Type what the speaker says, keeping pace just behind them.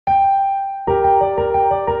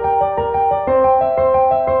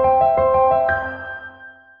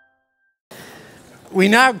We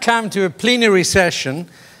now come to a plenary session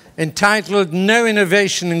entitled No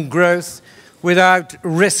Innovation and Growth Without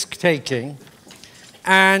Risk-Taking.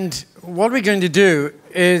 And what we're going to do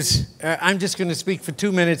is, I'm just going to speak for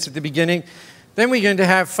 2 minutes at the beginning. Then we're going to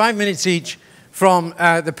have 5 minutes each from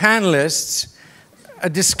the panelists, a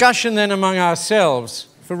discussion then among ourselves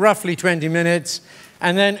for roughly 20 minutes,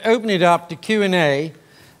 and then open it up to Q&A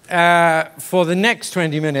for the next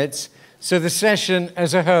 20 minutes. So the session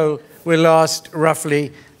as a whole will last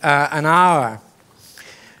roughly an hour.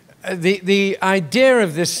 The idea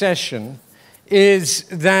of this session is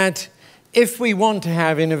that if we want to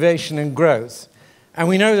have innovation and growth, and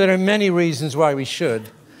we know there are many reasons why we should,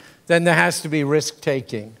 then there has to be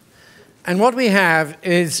risk-taking. And what we have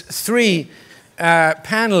is three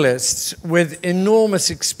panelists with enormous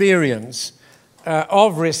experience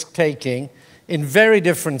of risk-taking in very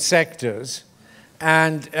different sectors,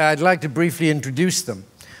 and I'd like to briefly introduce them.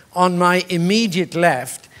 On my immediate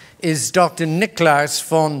left is Dr. Nikolaus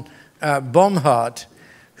von Bomhard,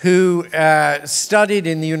 who studied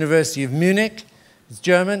in the University of Munich, he's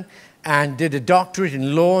German, and did a doctorate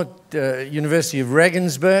in law at the University of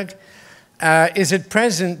Regensburg, is at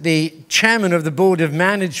present the chairman of the board of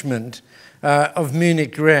management of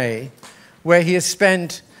Munich Re, where he has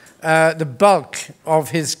spent the bulk of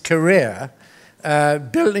his career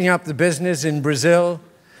building up the business in Brazil,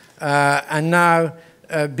 and now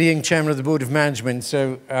being chairman of the board of management,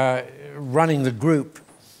 so running the group.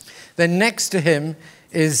 Then next to him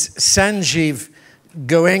is Sanjiv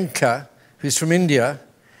Goenka, who's from India,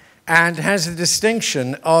 and has the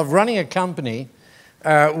distinction of running a company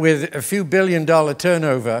with a few $billion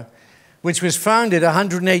turnover, which was founded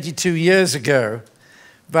 182 years ago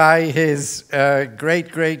by his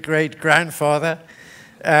great-great-great-grandfather.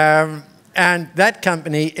 And that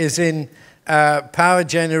company is in power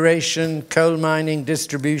generation, coal mining,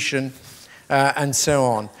 distribution, and so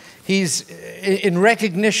on. He's, in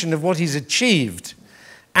recognition of what he's achieved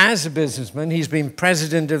as a businessman, he's been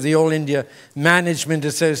president of the All India Management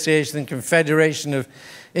Association and Confederation of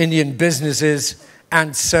Indian Businesses,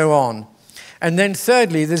 and so on. And then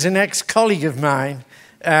thirdly, there's an ex-colleague of mine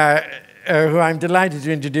who I'm delighted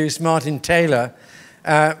to introduce, Martin Taylor.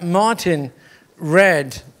 Martin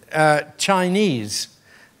read Chinese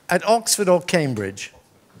at Oxford or Cambridge?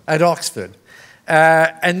 At Oxford.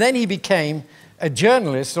 And then he became a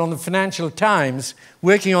journalist on the Financial Times,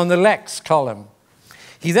 working on the Lex column.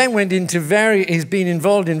 He then went into he's been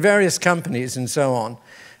involved in various companies and so on.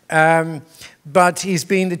 But he's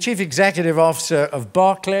been the chief executive officer of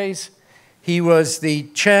Barclays. He was the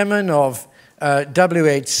chairman of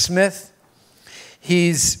W.H. Smith.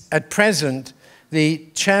 He's at present the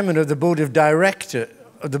chairman of the board of directors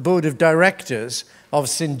of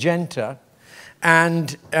Syngenta.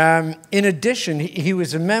 And in addition, he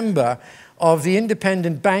was a member of the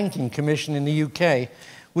Independent Banking Commission in the UK,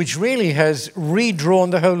 which really has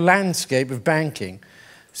redrawn the whole landscape of banking.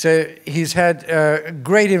 So he's had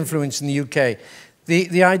great influence in the UK.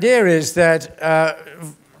 The idea is that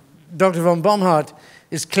Dr. von Bomhard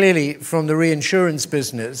is clearly from the reinsurance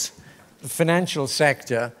business, the financial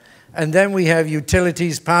sector, and then we have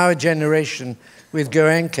utilities, power generation with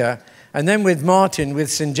Goenka, and then with Martin, with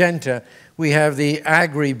Syngenta, we have the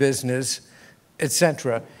agri-business,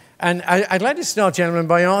 etc. And I'd like to start, gentlemen,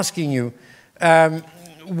 by asking you,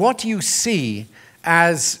 what do you see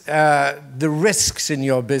as the risks in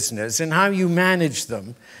your business and how you manage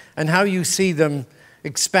them and how you see them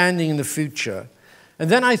expanding in the future? And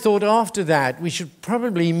then I thought after that we should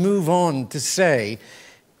probably move on to say,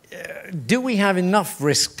 do we have enough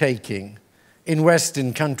risk-taking in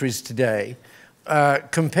Western countries today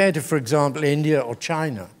compared to, for example, India or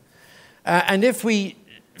China? And if we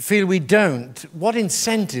feel we don't, what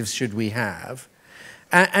incentives should we have?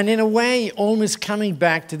 And in a way, almost coming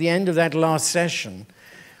back to the end of that last session,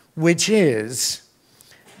 which is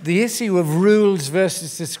the issue of rules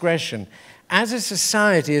versus discretion. As a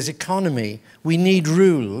society, as economy, we need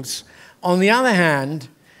rules. On the other hand,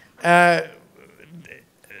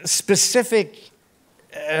 specific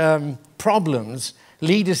problems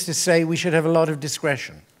lead us to say we should have a lot of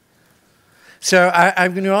discretion. So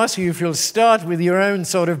I'm going to ask you if you'll start with your own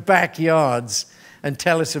sort of backyards and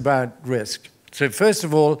tell us about risk. So first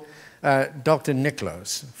of all, Dr.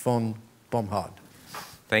 Nikolaus von Bomhard.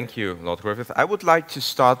 Thank you, Lord Griffiths. I would like to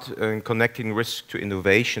start connecting risk to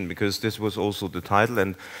innovation, because this was also the title,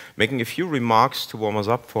 and making a few remarks to warm us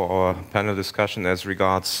up for our panel discussion as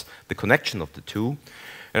regards the connection of the two.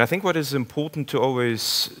 And I think what is important to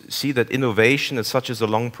always see that innovation as such is a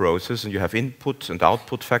long process, and you have input and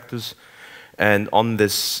output factors. And on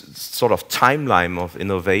this sort of timeline of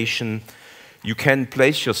innovation, you can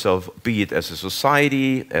place yourself, be it as a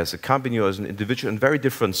society, as a company, or as an individual, in very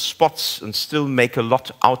different spots and still make a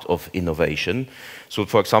lot out of innovation. So,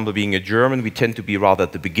 for example, being a German, we tend to be rather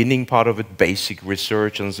at the beginning part of it, basic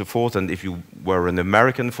research and so forth. And if you were an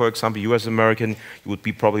American, for example, US American, you would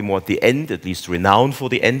be probably more at the end, at least renowned for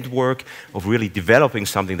the end work of really developing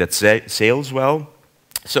something that sails well.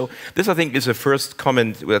 So this, I think, is a first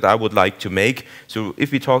comment that I would like to make. So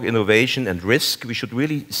if we talk innovation and risk, we should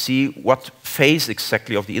really see what phase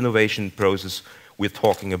exactly of the innovation process we're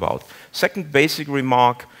talking about. Second basic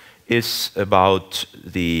remark is about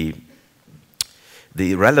the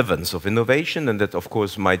relevance of innovation, and that, of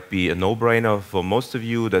course, might be a no-brainer for most of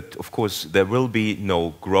you, that, of course, there will be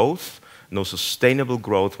no growth, no sustainable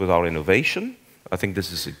growth without innovation. I think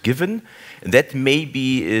this is a given. And that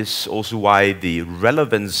maybe is also why the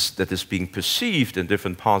relevance that is being perceived in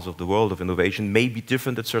different parts of the world of innovation may be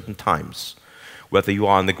different at certain times. Whether you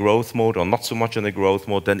are in the growth mode or not so much in the growth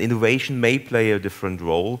mode, then innovation may play a different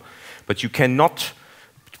role. But you cannot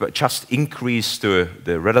just increase the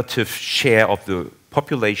relative share of the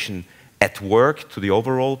population at work to the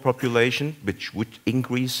overall population, which would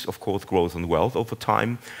increase, of course, growth and wealth over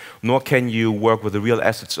time, nor can you work with the real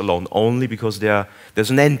assets alone only, because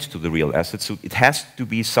there's an end to the real assets. So it has to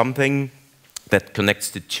be something that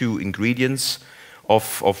connects the two ingredients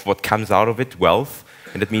of what comes out of it, wealth,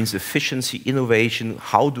 and that means efficiency, innovation,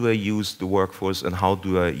 how do I use the workforce and how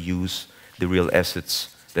do I use the real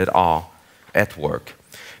assets that are at work.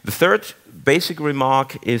 The third basic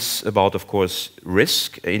remark is about, of course,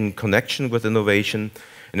 risk in connection with innovation.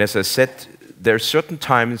 And as I said, there are certain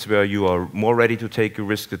times where you are more ready to take a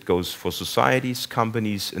risk that goes for societies,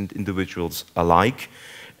 companies, and individuals alike.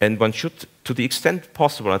 And one should, to the extent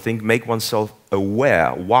possible, I think, make oneself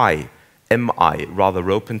aware, why am I rather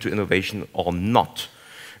open to innovation or not?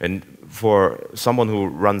 And for someone who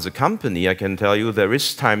runs a company, I can tell you there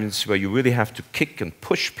is times where you really have to kick and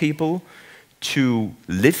push people to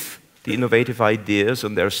live the innovative ideas,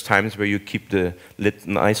 and there's times where you keep the lid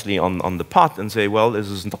nicely on the pot and say, well, this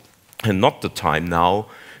is not the time now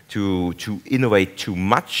to innovate too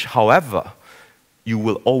much. However, you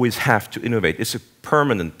will always have to innovate. It's a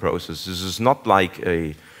permanent process. This is not like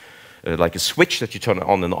a switch that you turn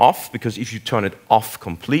on and off, because if you turn it off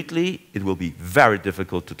completely, it will be very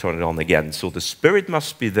difficult to turn it on again. So the spirit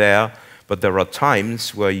must be there, but there are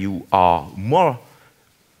times where you are more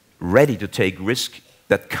ready to take risk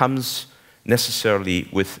that comes necessarily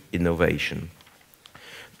with innovation.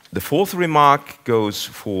 The fourth remark goes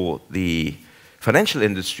for the financial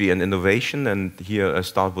industry and innovation, and here I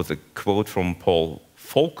start with a quote from Paul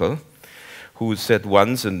Volcker, who said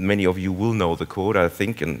once, and many of you will know the quote, I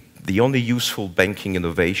think, and the only useful banking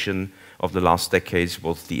innovation of the last decades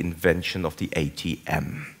was the invention of the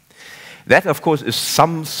ATM. That, of course, is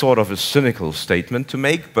some sort of a cynical statement to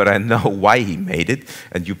make, but I know why he made it,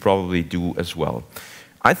 and you probably do as well.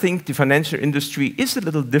 I think the financial industry is a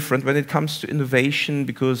little different when it comes to innovation,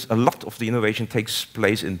 because a lot of the innovation takes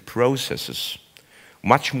place in processes,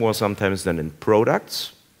 much more sometimes than in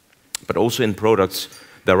products. But also in products,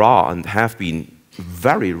 there are and have been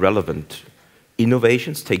very relevant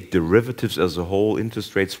innovations. Take derivatives as a whole,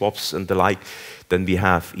 interest rate swaps and the like. Then we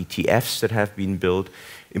have ETFs that have been built.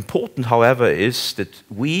 Important, however, is that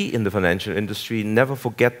we in the financial industry never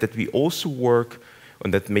forget that we also work,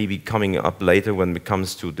 and that may be coming up later when it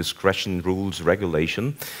comes to discretion, rules,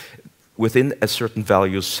 regulation, within a certain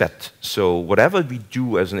value set. So whatever we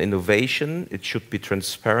do as an innovation, it should be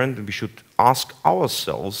transparent, and we should ask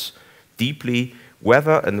ourselves deeply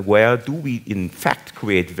whether and where do we in fact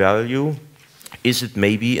create value. Is it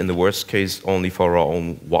maybe, in the worst case, only for our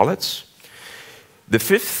own wallets? The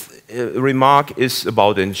fifth remark is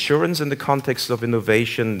about insurance in the context of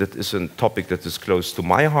innovation. That is a topic that is close to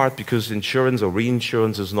my heart, because insurance or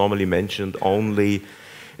reinsurance is normally mentioned only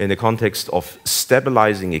in the context of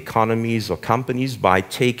stabilizing economies or companies by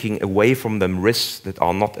taking away from them risks that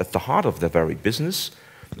are not at the heart of their very business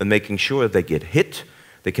and making sure they get hit,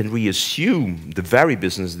 they can reassume the very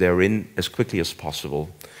business they're in as quickly as possible.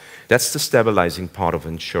 That's the stabilizing part of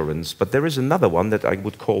insurance. But there is another one that I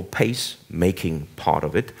would call pace-making part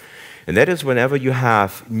of it. And that is whenever you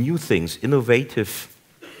have new things, innovative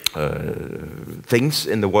things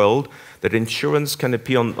in the world, that insurance can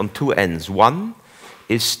appear on two ends. One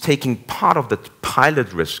is taking part of that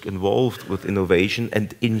pilot risk involved with innovation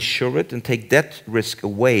and insure it and take that risk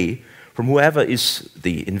away from whoever is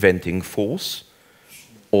the inventing force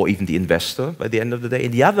or even the investor by the end of the day.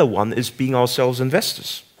 And the other one is being ourselves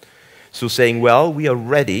investors. So saying, well, we are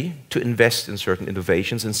ready to invest in certain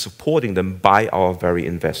innovations and supporting them by our very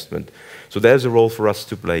investment. So there's a role for us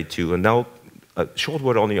to play too. And now A short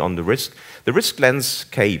word only on the risk. The risk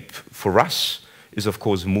landscape for us is, of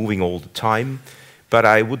course, moving all the time, but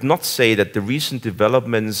I would not say that the recent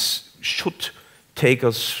developments should take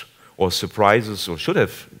us or surprise us, or should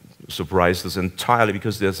have surprised us entirely,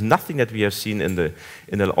 because there's nothing that we have seen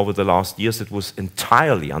over the last years that was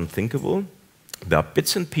entirely unthinkable. There are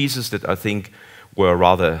bits and pieces that I think were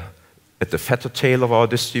rather at the fatter tail of our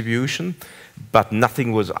distribution, but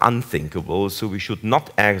nothing was unthinkable, so we should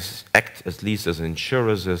not act, at least as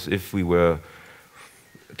insurers, as if we were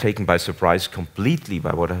taken by surprise completely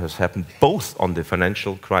by what has happened, both on the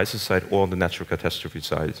financial crisis side or on the natural catastrophe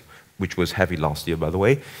side, which was heavy last year, by the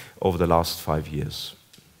way, over the last 5 years.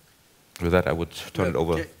 With that, I would turn it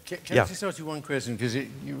over. Can I just ask you one question, because it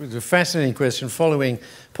was a fascinating question following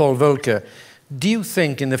Paul Volcker. Do you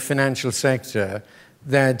think in the financial sector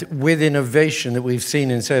that with innovation that we've seen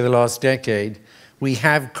in, say, the last decade, we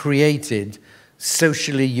have created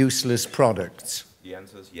socially useless products? The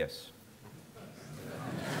answer is yes.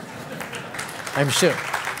 I'm sure.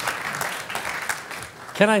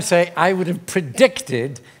 Can I say, I would have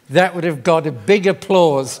predicted that would have got a big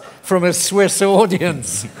applause from a Swiss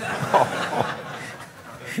audience.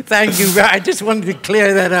 Thank you. I just wanted to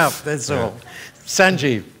clear that up, that's all.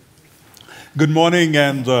 Sanjiv. Good morning,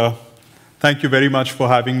 and thank you very much for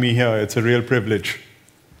having me here. It's a real privilege.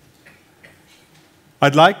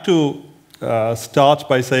 I'd like to start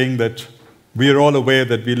by saying that we are all aware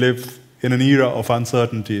that we live in an era of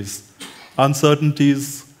uncertainties.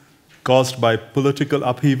 Uncertainties caused by political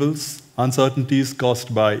upheavals, uncertainties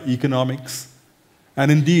caused by economics, and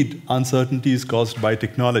indeed uncertainties caused by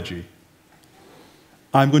technology.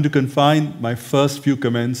 I'm going to confine my first few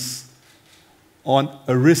comments on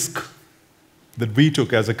a risk that we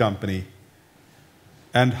took as a company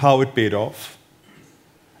and how it paid off,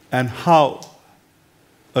 and how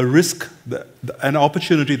a risk, an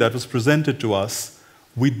opportunity that was presented to us,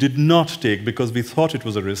 we did not take because we thought it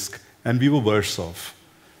was a risk, and we were worse off.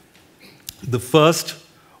 The first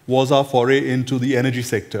was our foray into the energy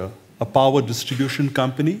sector, a power distribution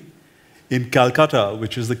company in Calcutta,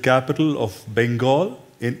 which is the capital of Bengal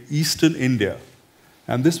in eastern India.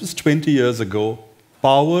 And this was 20 years ago.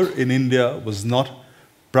 Power in India was not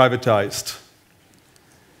privatized.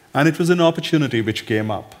 And it was an opportunity which came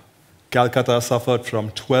up. Calcutta suffered from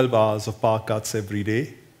 12 hours of power cuts every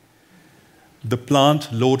day. The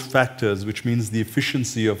plant load factors, which means the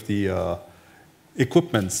efficiency of the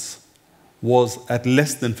equipments, was at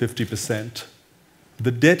less than 50%.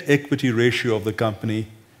 The debt equity ratio of the company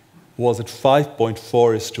was at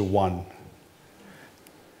 5.4:1.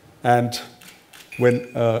 And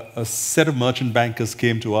when a set of merchant bankers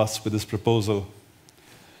came to us with this proposal,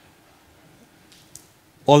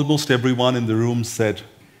 almost everyone in the room said,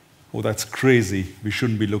 "Oh, that's crazy, we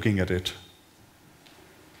shouldn't be looking at it."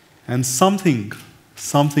 And something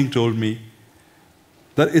told me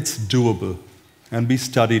that it's doable, and we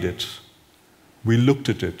studied it. We looked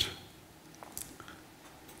at it.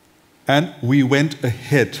 And we went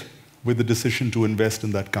ahead with the decision to invest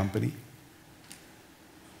in that company.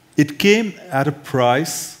 It came at a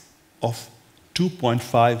price of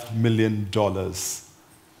 $2.5 million.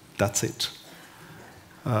 That's it.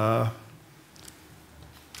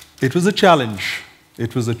 It was a challenge.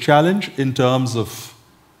 It was a challenge in terms of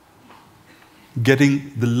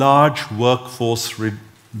getting the large workforce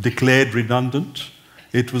declared redundant.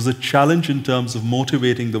 It was a challenge in terms of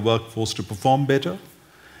motivating the workforce to perform better.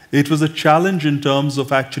 It was a challenge in terms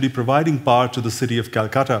of actually providing power to the city of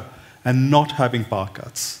Calcutta and not having power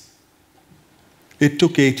cuts. It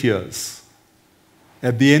took 8 years.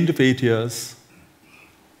 At the end of 8 years,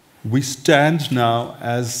 we stand now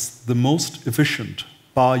as the most efficient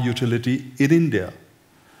power utility in India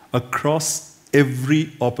across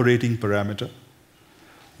every operating parameter.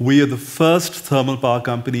 We are the first thermal power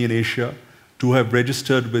company in Asia to have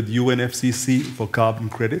registered with UNFCCC for carbon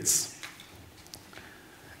credits.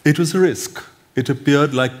 It was a risk. It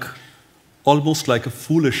appeared almost like a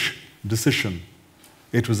foolish decision.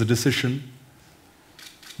 It was a decision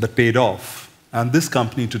that paid off. And this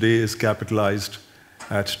company today is capitalized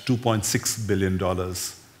at $2.6 billion,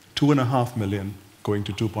 2.5 million going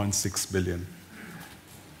to 2.6 billion.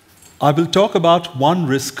 I will talk about one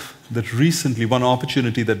risk that recently, one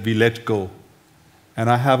opportunity that we let go, and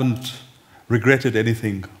I haven't regretted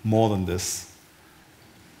anything more than this.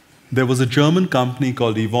 There was a German company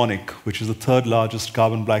called Evonik, which is the third largest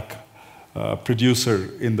carbon black producer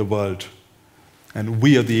in the world. And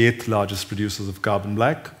we are the 8th largest producers of carbon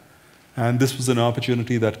black. And this was an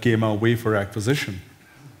opportunity that came our way for acquisition.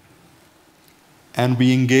 And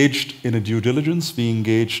we engaged in a due diligence. We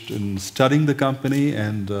engaged in studying the company,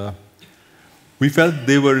 and We felt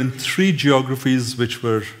they were in 3 geographies which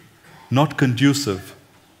were not conducive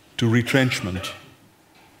to retrenchment,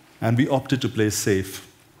 and we opted to play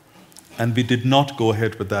safe, and we did not go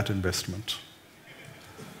ahead with that investment.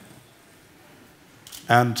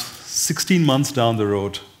 And 16 months down the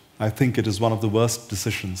road, I think it is one of the worst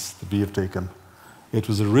decisions that we have taken. It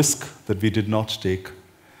was a risk that we did not take.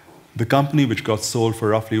 The company, which got sold for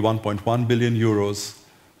roughly 1.1 billion euros,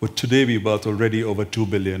 would today be worth already over 2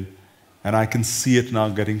 billion, and I can see it now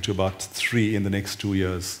getting to about 3 in the next 2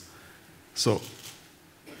 years. So,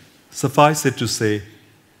 suffice it to say,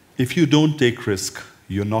 if you don't take risk,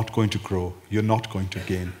 you're not going to grow, you're not going to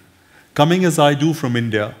gain. Coming as I do from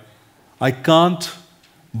India, I can't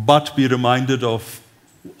but be reminded of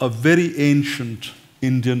a very ancient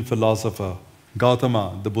Indian philosopher,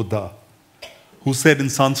 Gautama, the Buddha, who said in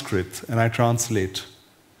Sanskrit, and I translate,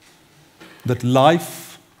 that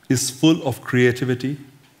life is full of creativity,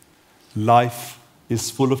 life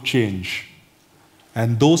is full of change,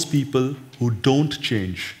 and those people who don't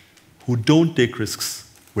change, who don't take risks,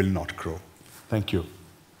 will not grow. Thank you.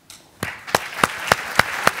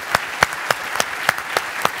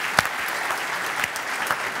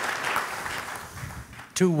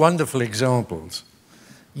 Two wonderful examples.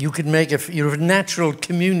 You could make you're a natural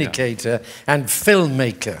communicator and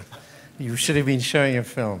filmmaker. You should have been showing a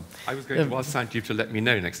film. I was going to ask Sanjiv to let me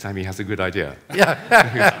know next time he has a good idea.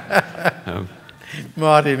 Yeah.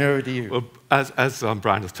 Martin, over to you. Well, as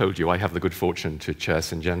Brian has told you, I have the good fortune to chair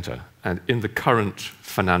Syngenta. And in the current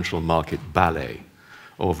financial market ballet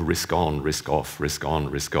of risk on, risk off, risk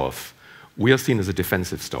on, risk off, we are seen as a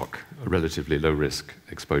defensive stock, a relatively low-risk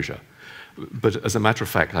exposure. But as a matter of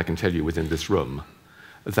fact, I can tell you within this room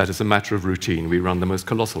that as a matter of routine, we run the most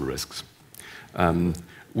colossal risks.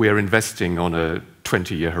 We are investing on a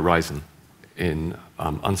 20-year horizon in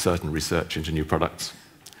uncertain research into new products.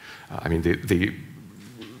 I mean, the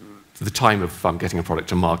time of getting a product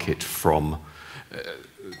to market from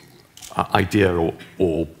idea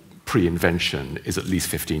or pre-invention is at least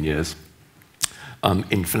 15 years.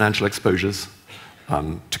 In financial exposures,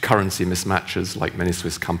 to currency mismatches, like many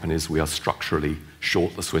Swiss companies, we are structurally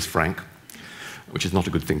short the Swiss franc, which is not a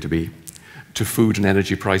good thing to be. To food and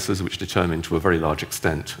energy prices, which determine to a very large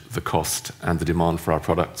extent the cost and the demand for our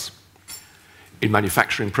products. In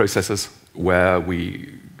manufacturing processes, where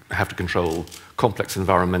we have to control complex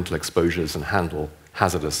environmental exposures and handle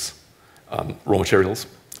hazardous raw materials.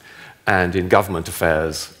 And in government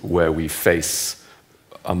affairs, where we face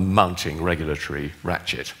a mounting regulatory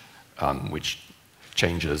ratchet, which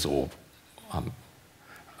changes or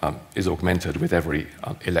is augmented with every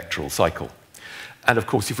electoral cycle. And of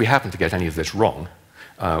course, if we happen to get any of this wrong,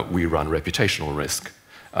 we run reputational risk,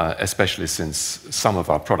 especially since some of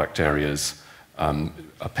our product areas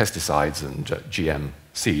are pesticides and GM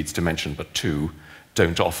seeds, to mention but 2,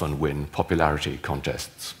 don't often win popularity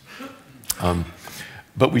contests.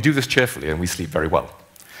 But we do this cheerfully and we sleep very well,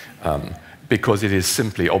 because it is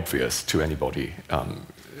simply obvious to anybody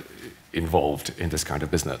involved in this kind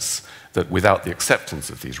of business that without the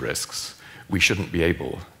acceptance of these risks, we shouldn't be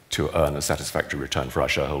able to earn a satisfactory return for our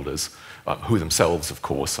shareholders, who themselves, of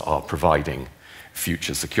course, are providing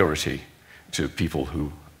future security to people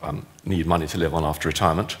who need money to live on after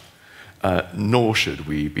retirement, nor should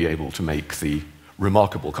we be able to make the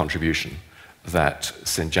remarkable contribution that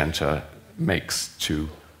Syngenta makes to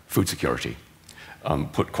food security.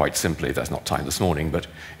 Put quite simply, there's not time this morning, but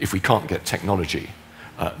if we can't get technology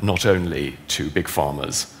not only to big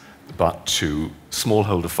farmers, but to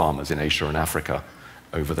smallholder farmers in Asia and Africa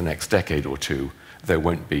over the next decade or 2, there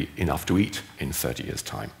won't be enough to eat in 30 years'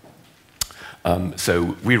 time.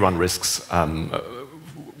 So we run risks.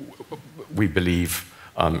 We believe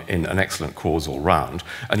in an excellent cause all round,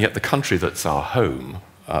 and yet the country that's our home,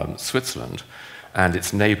 Switzerland, and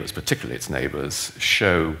its neighbours, particularly its neighbours,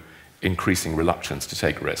 show increasing reluctance to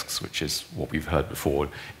take risks, which is what we've heard before.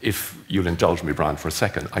 If you'll indulge me, Brian, for a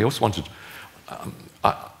second, I also wanted,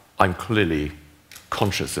 I'm clearly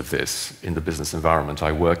conscious of this in the business environment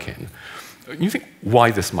I work in. You think why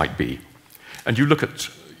this might be, and you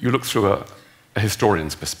look through a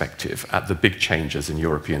historian's perspective at the big changes in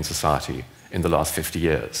European society in the last 50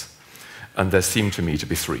 years, and there seem to me to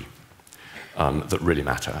be 3 that really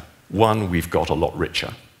matter. One, we've got a lot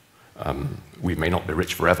richer. We may not be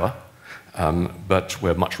rich forever, but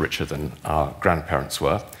we're much richer than our grandparents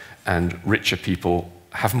were, and richer people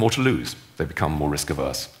have more to lose. They become more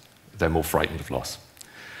risk-averse. They're more frightened of loss.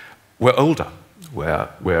 We're older.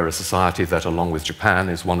 We're a society that, along with Japan,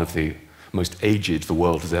 is one of the most aged the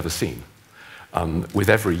world has ever seen. With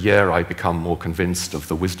every year, I become more convinced of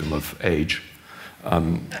the wisdom of age.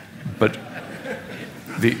 But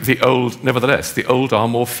Nevertheless, the old are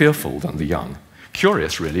more fearful than the young.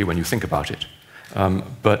 Curious, really, when you think about it.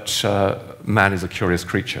 But man is a curious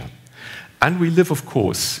creature. And we live, of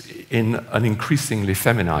course, in an increasingly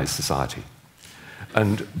feminized society.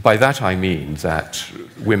 And by that I mean that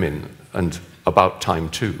women, and about time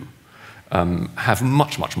too, have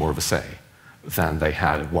much, much more of a say than they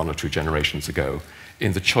had 1 or 2 generations ago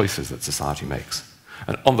in the choices that society makes.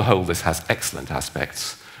 And on the whole, this has excellent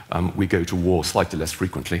aspects. We go to war slightly less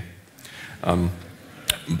frequently.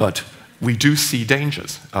 But we do see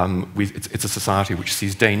dangers. It's a society which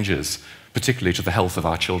sees dangers, particularly to the health of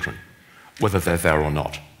our children, whether they're there or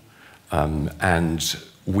not. And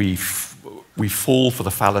we fall for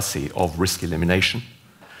the fallacy of risk elimination.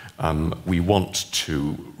 We want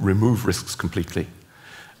to remove risks completely.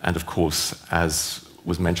 And of course, as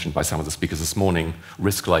was mentioned by some of the speakers this morning,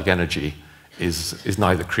 risk, like energy, is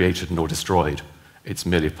neither created nor destroyed. It's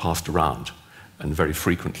merely passed around. And very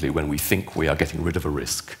frequently, when we think we are getting rid of a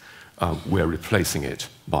risk, we're replacing it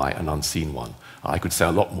by an unseen one. I could say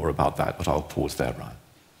a lot more about that, but I'll pause there, Brian.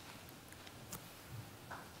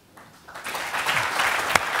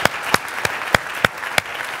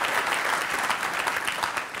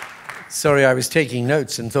 Sorry, I was taking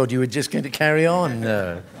notes and thought you were just going to carry on.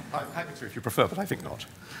 I'm happy to if you prefer, but I think not.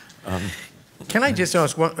 Can I just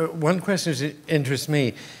ask, one question that interests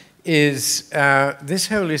me is this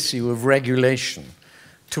whole issue of regulation.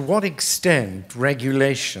 To what extent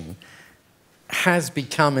regulation has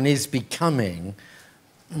become and is becoming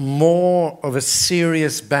more of a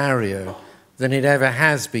serious barrier than it ever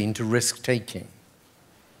has been to risk-taking?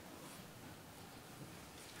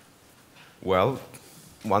 Well,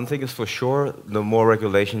 one thing is for sure, the more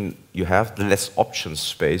regulation you have, the less option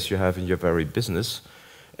space you have in your very business.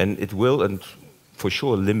 And it will, and for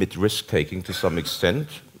sure, limit risk-taking to some extent,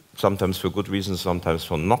 sometimes for good reasons, sometimes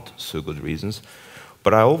for not so good reasons.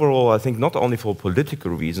 But overall, I think not only for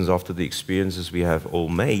political reasons, after the experiences we have all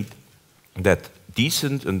made, that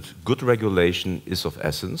decent and good regulation is of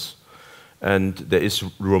essence. And there is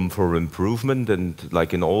room for improvement, and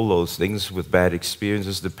like in all those things with bad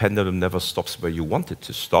experiences, the pendulum never stops where you want it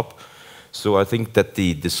to stop. So I think that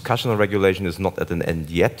the discussion on regulation is not at an end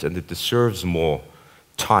yet, and it deserves more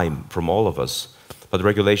time from all of us. But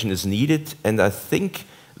regulation is needed, and I think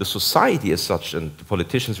the society as such and the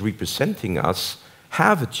politicians representing us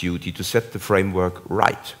have a duty to set the framework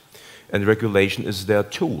right. And regulation is their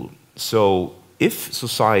tool. So if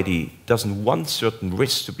society doesn't want certain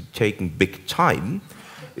risks to be taken big time,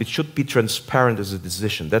 it should be transparent as a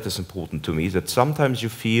decision. That is important to me, that sometimes you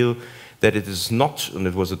feel that it is not, and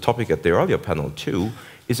it was a topic at the earlier panel too,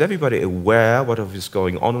 is everybody aware what is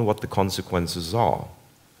going on and what the consequences are?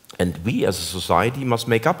 And we as a society must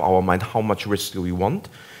make up our mind how much risk do we want.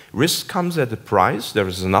 Risk comes at a price. There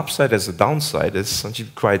is an upside, there's a downside, as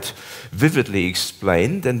Sanjiv quite vividly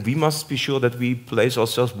explained, and we must be sure that we place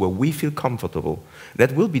ourselves where we feel comfortable.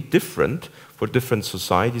 That will be different for different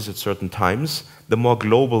societies at certain times. The more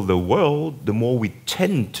global the world, the more we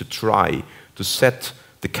tend to try to set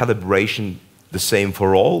the calibration the same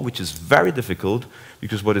for all, which is very difficult,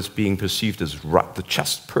 because what is being perceived as the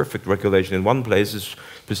just perfect regulation in one place is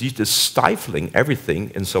perceived as stifling everything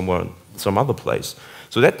in some other place.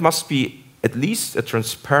 So that must be at least a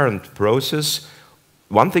transparent process.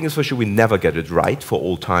 One thing is for sure, we never get it right for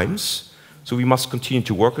all times, so we must continue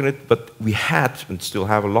to work on it, but we had and still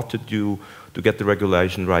have a lot to do to get the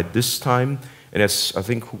regulation right this time. And as I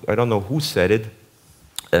think, I don't know who said it,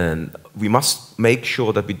 and we must make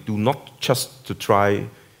sure that we do not just to try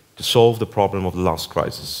to solve the problem of the last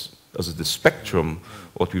crisis. As the spectrum,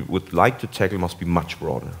 what we would like to tackle must be much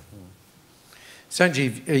broader.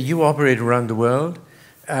 Sanjiv, you operate around the world.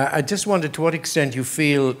 I just wondered to what extent you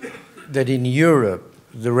feel that in Europe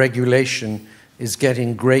the regulation is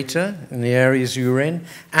getting greater in the areas you're in,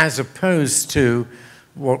 as opposed to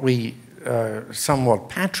what we somewhat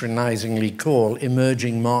patronizingly call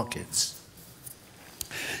emerging markets.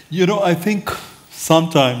 You know, I think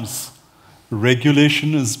sometimes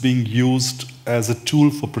regulation is being used as a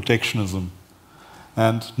tool for protectionism,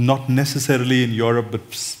 and not necessarily in Europe, but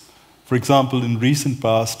for example, in recent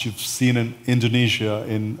past, you've seen in Indonesia,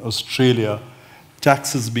 in Australia,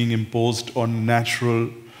 taxes being imposed on natural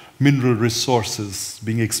mineral resources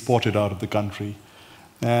being exported out of the country.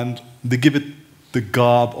 And they give it the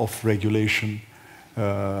garb of regulation,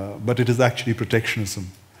 but it is actually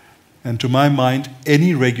protectionism. And to my mind,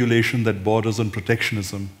 any regulation that borders on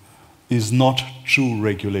protectionism is not true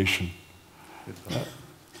regulation.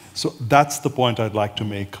 So that's the point I'd like to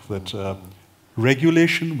make, that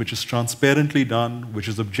regulation which is transparently done, which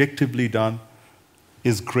is objectively done,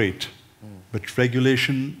 is great. But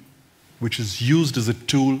regulation which is used as a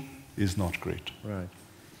tool is not great. Right.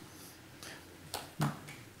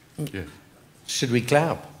 Yeah. Should we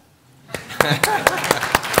clap?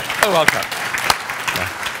 Oh, I'll clap.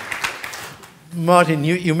 Martin,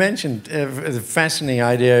 you mentioned the fascinating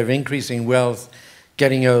idea of increasing wealth,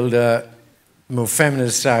 getting older, more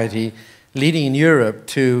feminist society, leading in Europe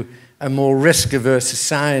to a more risk-averse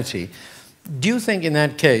society. Do you think in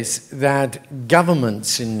that case that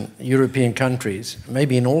governments in European countries,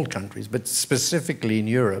 maybe in all countries, but specifically in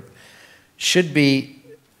Europe, should be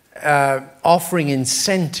offering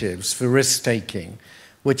incentives for risk-taking,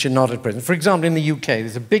 which are not at present? For example, in the UK,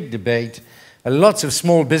 there's a big debate. Lots of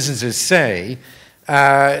small businesses say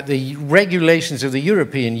the regulations of the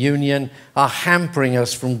European Union are hampering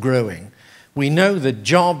us from growing. We know that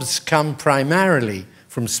jobs come primarily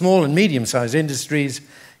from small and medium-sized industries.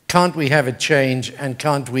 Can't we have a change, and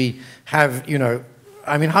can't we have,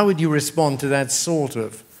 I mean, how would you respond to that sort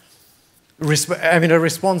of, a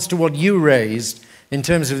response to what you raised in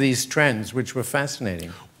terms of these trends, which were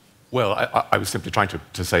fascinating? Well, I was simply trying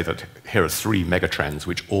to say that here are three megatrends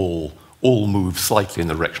which all move slightly in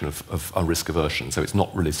the direction of risk aversion, so it's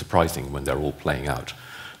not really surprising when they're all playing out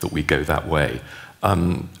that we go that way.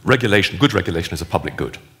 Regulation, good regulation is a public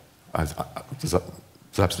good. There's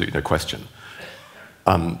absolutely no question.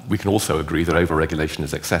 We can also agree that over-regulation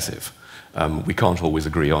is excessive. We can't always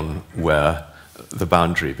agree on where the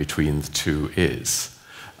boundary between the two is.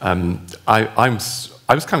 I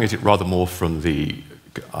was coming at it rather more from the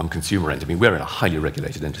consumer end. I mean, we're in a highly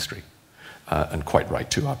regulated industry, and quite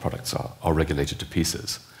right too. Our products are regulated to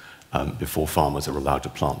pieces before farmers are allowed to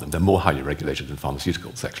plant them. They're more highly regulated than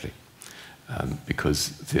pharmaceuticals, actually,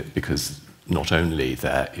 because not only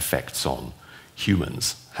their effects on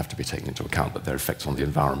humans have to be taken into account, but their effects on the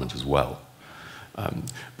environment as well.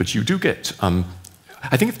 But you do get, I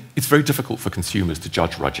think it's very difficult for consumers to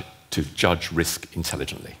judge risk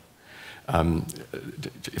intelligently.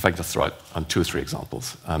 If I can just throw out 2 or 3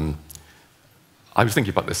 examples. I was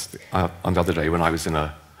thinking about this the other day when I was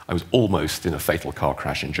almost in a fatal car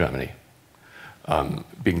crash in Germany,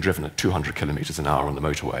 being driven at 200 kilometers an hour on the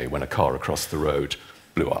motorway when a car across the road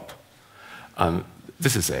blew up.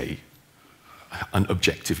 This is an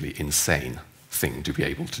objectively insane thing to be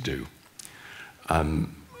able to do.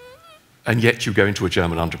 And yet you go into a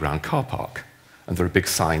German underground car park, and there are big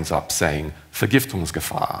signs up saying,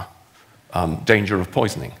 Vergiftungsgefahr, danger of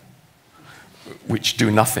poisoning, which do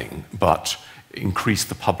nothing but increase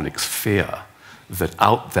the public's fear that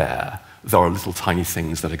out there are little tiny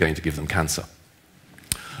things that are going to give them cancer.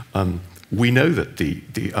 We know that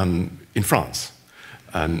in France,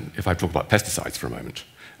 if I talk about pesticides for a moment,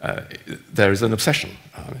 there is an obsession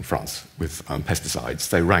in France with pesticides.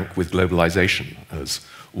 They rank with globalization as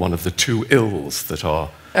one of the 2 ills that are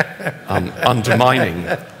undermining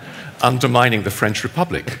the French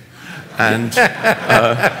Republic. And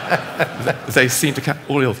they seem to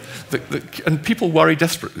all ills. And people worry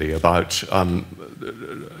desperately about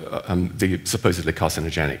the supposedly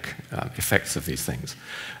carcinogenic effects of these things.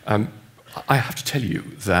 I have to tell you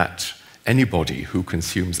that anybody who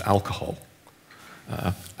consumes alcohol,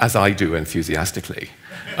 as I do enthusiastically,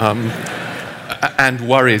 and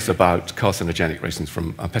worries about carcinogenic reasons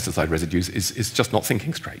from pesticide residues is just not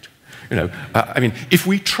thinking straight. I mean, if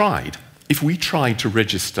we tried to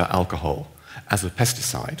register alcohol as a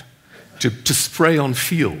pesticide, to spray on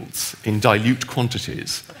fields in dilute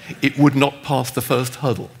quantities, it would not pass the first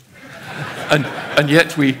hurdle. And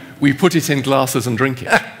yet we put it in glasses and drink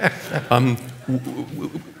it.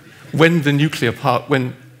 When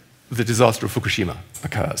the disaster of Fukushima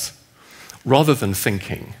occurs, rather than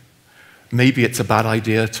thinking, maybe it's a bad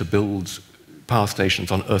idea to build power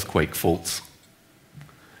stations on earthquake faults,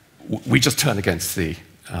 we just turn against the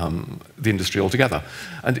industry altogether.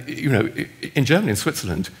 And in Germany and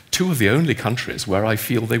Switzerland, 2 of the only countries where I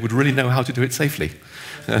feel they would really know how to do it safely,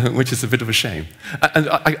 which is a bit of a shame. And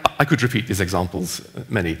I could repeat these examples,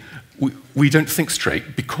 many. We don't think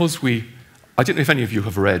straight because I don't know if any of you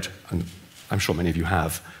have read, and I'm sure many of you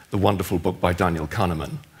have, the wonderful book by Daniel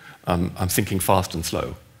Kahneman, I'm Thinking Fast and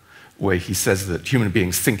Slow, where he says that human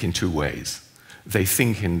beings think in 2 ways. They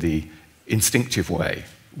think in the instinctive way,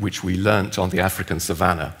 which we learnt on the African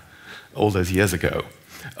savannah all those years ago,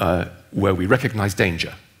 where we recognize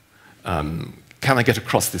danger. Can I get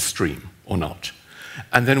across this stream or not?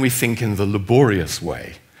 And then we think in the laborious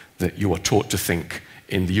way that you are taught to think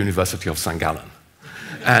in the University of St. Gallen.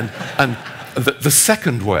 And the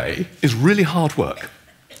second way is really hard work,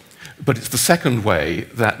 but it's the second way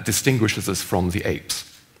that distinguishes us from the apes.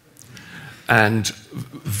 And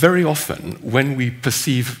very often, when we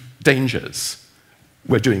perceive dangers,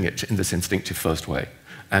 we're doing it in this instinctive first way.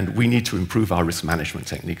 And we need to improve our risk management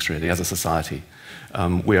techniques, really, as a society.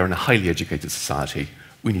 We are in a highly educated society.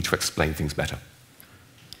 We need to explain things better.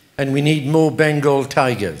 And we need more Bengal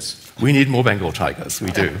tigers. We need more Bengal tigers,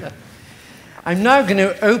 we do. I'm now going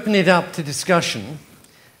to open it up to discussion.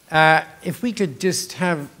 If we could just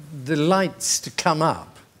have the lights to come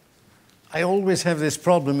up. I always have this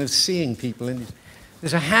problem of seeing people. And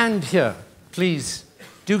there's a hand here. Please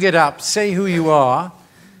do get up, say who you are,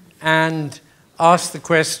 and ask the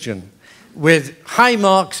question. With high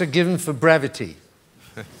marks are given for brevity.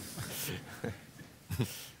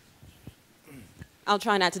 I'll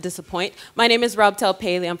try not to disappoint. My name is Robtel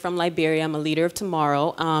Paley. I'm from Liberia. I'm a leader of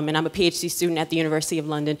tomorrow, and I'm a PhD student at the University of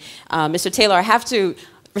London. Mr. Taylor, I have to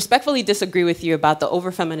respectfully disagree with you about the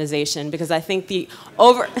over-feminization, because I think the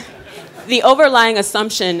overlying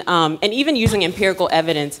assumption, and even using empirical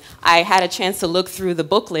evidence, I had a chance to look through the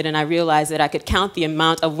booklet and I realized that I could count the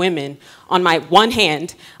amount of women on my one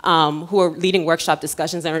hand who are leading workshop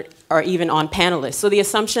discussions or even on panelists. So the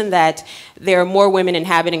assumption that there are more women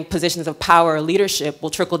inhabiting positions of power or leadership will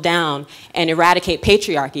trickle down and eradicate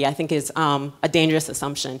patriarchy, I think is a dangerous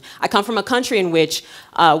assumption. I come from a country in which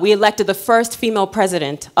we elected the first female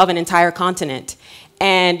president of an entire continent.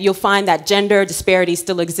 And you'll find that gender disparities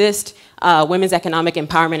still exist. Women's economic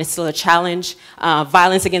empowerment is still a challenge.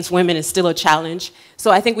 Violence against women is still a challenge. So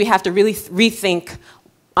I think we have to really rethink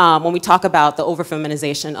when we talk about the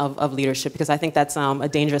over-feminization of leadership, because I think that's a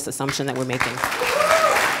dangerous assumption that we're making.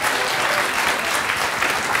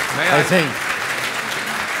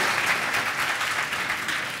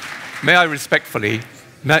 May I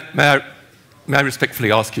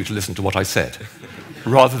respectfully ask you to listen to what I said,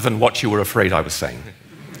 rather than what you were afraid I was saying?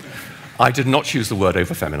 I did not use the word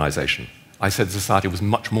over-feminization. I said society was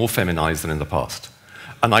much more feminized than in the past,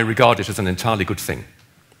 and I regard it as an entirely good thing.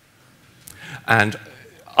 And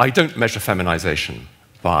I don't measure feminization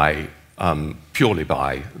by, purely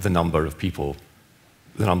by the number of people,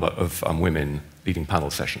 the number of women leading panel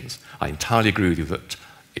sessions. I entirely agree with you that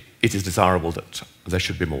it is desirable that there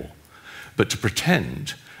should be more. But to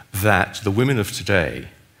pretend that the women of today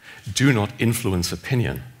do not influence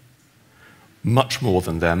opinion much more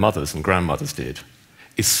than their mothers and grandmothers did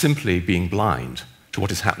is simply being blind to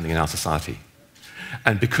what is happening in our society.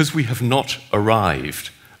 And because we have not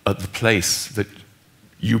arrived at the place that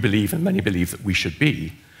you believe and many believe that we should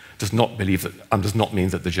be, does not mean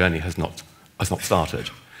that the journey has not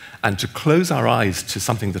started. And to close our eyes to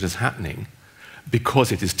something that is happening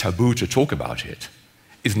because it is taboo to talk about it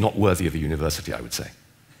is not worthy of a university, I would say.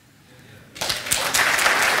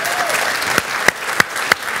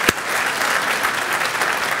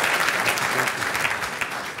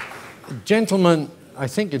 Gentleman, I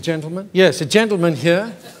think a gentleman. Yes, a gentleman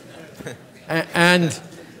here. And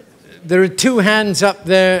there are two hands up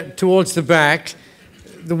there towards the back.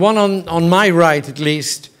 The one on my right, at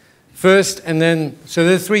least, first, and then, so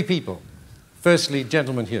there are three people. Firstly,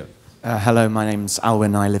 gentleman here. Hello, my name's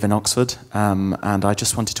Alwyn, I live in Oxford, and I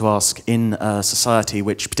just wanted to ask, in a society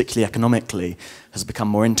which, particularly economically, has become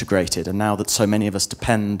more integrated, and now that so many of us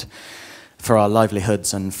depend for our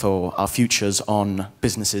livelihoods and for our futures on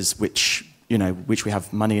businesses which we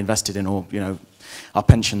have money invested in, or our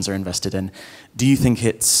pensions are invested in, do you think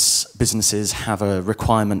businesses have a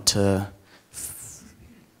requirement to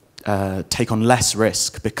take on less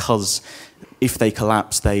risk, because if they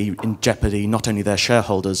collapse, they in jeopardy not only their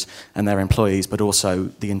shareholders and their employees, but also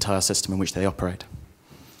the entire system in which they operate?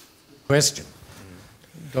 Question.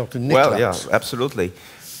 Dr. Nikolaus. Well, yeah, absolutely.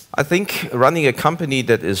 I think running a company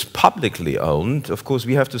that is publicly owned, of course,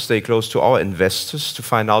 we have to stay close to our investors to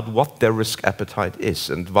find out what their risk appetite is.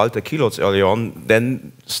 And Walter Kielholz earlier on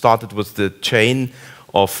then started with the chain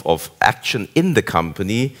of action in the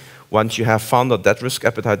company. Once you have found out that risk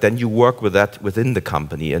appetite, then you work with that within the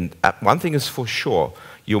company. And one thing is for sure,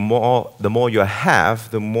 the more you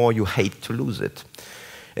have, the more you hate to lose it.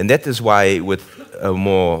 And that is why with a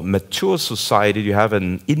more mature society, you have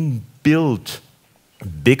an inbuilt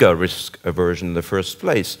bigger risk aversion in the first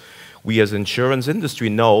place. We as insurance industry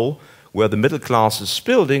know where the middle class is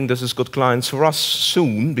building, this is good clients for us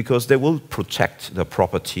soon, because they will protect their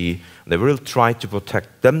property, they will try to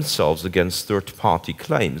protect themselves against third-party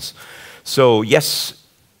claims. So yes,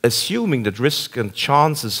 assuming that risk and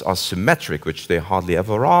chances are symmetric, which they hardly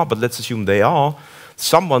ever are, but let's assume they are,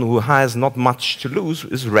 someone who has not much to lose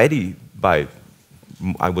is ready by,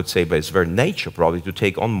 I would say by its very nature probably, to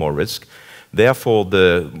take on more risk. Therefore,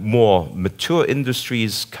 the more mature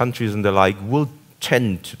industries, countries and the like will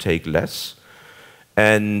tend to take less.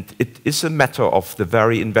 And it is a matter of the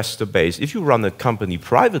very investor base. If you run a company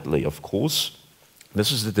privately, of course,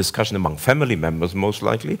 This is the discussion among family members, most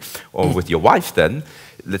likely, or with your wife then.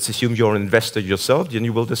 Let's assume you're an investor yourself, then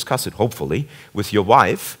you will discuss it, hopefully, with your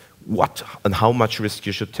wife, what and how much risk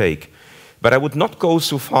you should take. But I would not go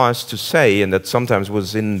so far as to say, and that sometimes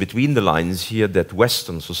was in between the lines here, that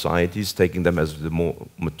Western societies, taking them as the more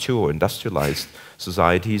mature, industrialized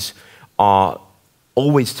societies, are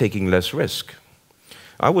always taking less risk.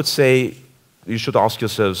 I would say you should ask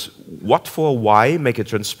yourselves, what for, why, make it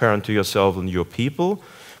transparent to yourself and your people.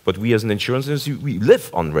 But we as an insurance industry, we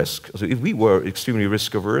live on risk. So if we were extremely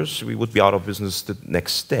risk averse, we would be out of business the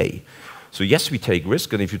next day. So yes, we take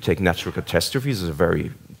risk, and if you take natural catastrophes as a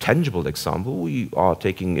very tangible example, we are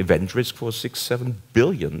taking event risk for 6-7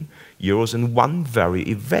 billion euros in one very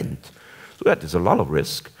event. So that is a lot of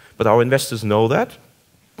risk, but our investors know that.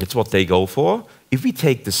 It's what they go for. If we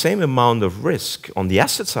take the same amount of risk on the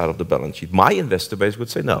asset side of the balance sheet, my investor base would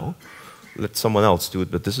say, no, let someone else do it,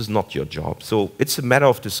 but this is not your job. So it's a matter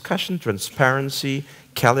of discussion, transparency,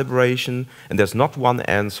 calibration, and there's not one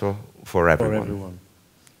answer for everyone.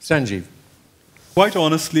 Sanjiv. Quite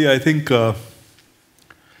honestly, I think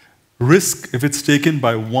risk, if it's taken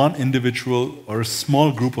by one individual or a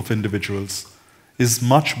small group of individuals, is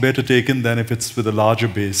much better taken than if it's with a larger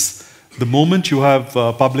base. The moment you have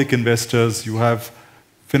public investors, you have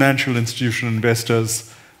financial institution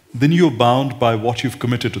investors, then you're bound by what you've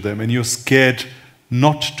committed to them, and you're scared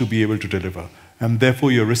not to be able to deliver. And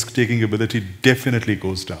therefore, your risk-taking ability definitely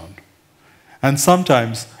goes down. And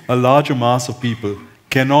sometimes, a larger mass of people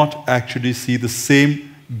cannot actually see the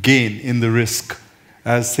same gain in the risk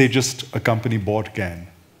as, say, just a company board can.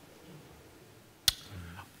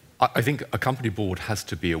 I think a company board has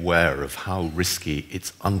to be aware of how risky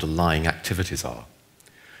its underlying activities are.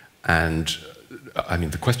 And I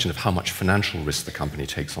mean, the question of how much financial risk the company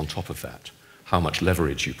takes on top of that, how much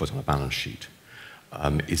leverage you put on a balance sheet,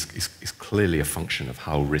 is clearly a function of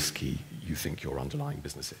how risky you think your underlying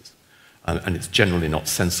business is. And it's generally not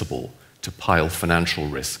sensible to pile financial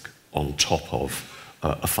risk on top of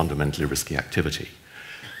a fundamentally risky activity.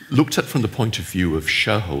 Looked at from the point of view of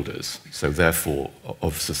shareholders, so therefore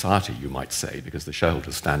of society, you might say, because the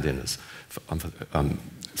shareholders stand in as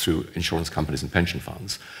through insurance companies and pension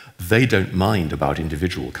funds, they don't mind about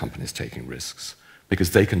individual companies taking risks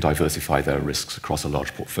because they can diversify their risks across a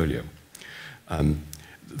large portfolio.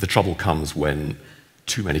 The trouble comes when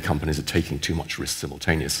too many companies are taking too much risk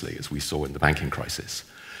simultaneously, as we saw in the banking crisis.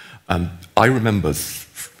 I remember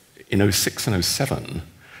in 06 and 07,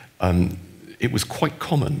 it was quite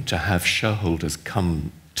common to have shareholders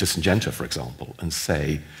come to Syngenta, for example, and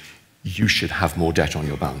say, you should have more debt on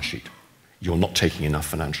your balance sheet. You're not taking enough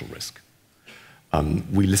financial risk.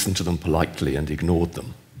 We listened to them politely and ignored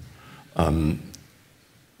them.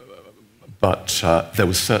 But there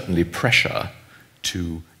was certainly pressure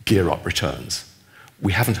to gear up returns.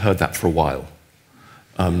 We haven't heard that for a while.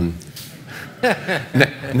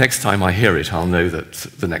 Next time I hear it, I'll know that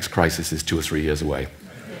the next crisis is 2 or 3 years away.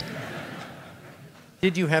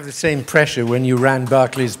 Did you have the same pressure when you ran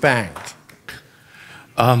Barclays Bank?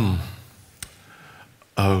 Well,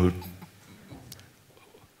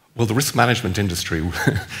 the risk management industry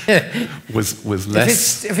was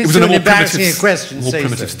less. If it's an embarrassing question, more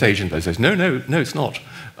primitive stage in those days. No, it's not.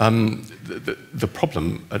 The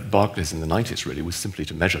problem at Barclays in the 90s really was simply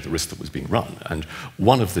to measure the risk that was being run. And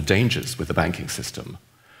one of the dangers with the banking system,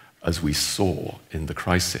 as we saw in the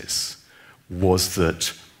crisis, was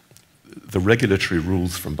that the regulatory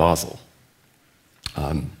rules from Basel,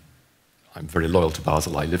 I'm very loyal to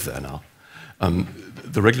Basel, I live there now,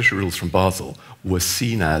 the regulatory rules from Basel were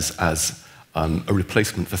seen as a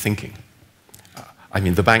replacement for thinking. I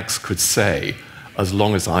mean, the banks could say, as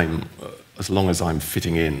long as I'm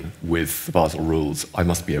fitting in with the Basel rules, I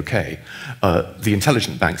must be okay. The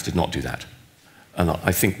intelligent banks did not do that. And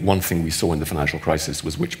I think one thing we saw in the financial crisis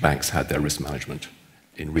was which banks had their risk management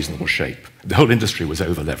in reasonable shape. The whole industry was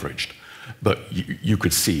over-leveraged, but you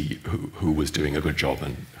could see who was doing a good job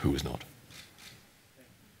and who was not.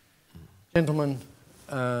 Gentlemen,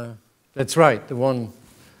 that's right, the one,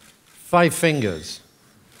 5 fingers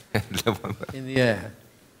in the air.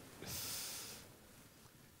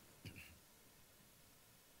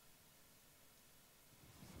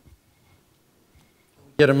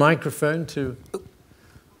 Get a microphone to,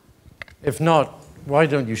 if not, why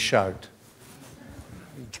don't you shout?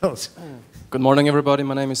 Good morning, everybody.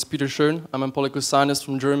 My name is Peter Schön. I'm a political scientist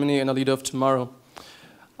from Germany and a leader of tomorrow.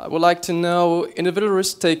 I would like to know, individual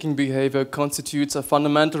risk-taking behavior constitutes a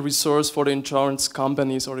fundamental resource for the insurance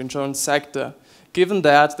companies or the insurance sector. Given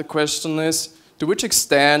that, the question is, to which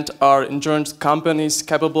extent are insurance companies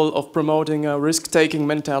capable of promoting a risk-taking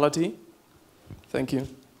mentality? Thank you.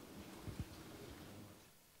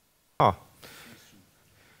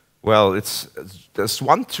 Well, there's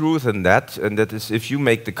one truth in that, and that is if you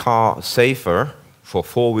make the car safer for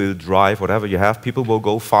four-wheel drive, whatever you have, people will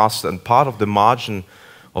go faster. And part of the margin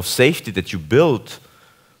of safety that you build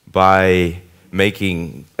by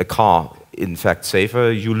making a car, in fact,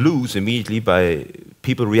 safer, you lose immediately by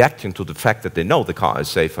people reacting to the fact that they know the car is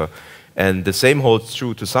safer. And the same holds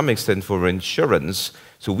true to some extent for insurance.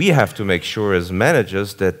 So we have to make sure as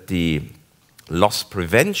managers that the loss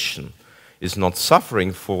prevention is not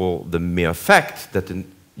suffering for the mere fact that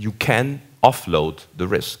you can offload the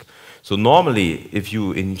risk. So normally, if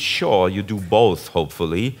you insure, you do both,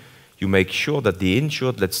 hopefully. You make sure that the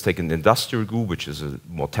insured, let's take an industrial group, which is a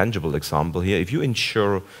more tangible example here. If you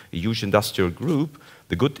insure a huge industrial group,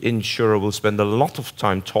 the good insurer will spend a lot of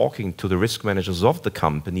time talking to the risk managers of the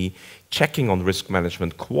company, checking on risk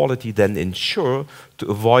management quality, then insure to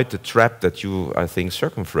avoid the trap that you, I think,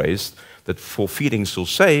 circumphrased, that for feeling so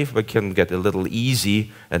safe, we can get a little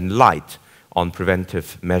easy and light on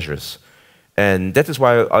preventive measures. And that is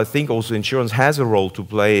why I think also insurance has a role to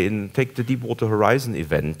play in, take the Deepwater Horizon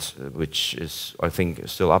event, which is, I think,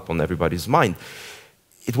 still up on everybody's mind.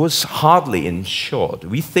 It was hardly insured.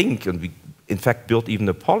 We think, and we in fact built even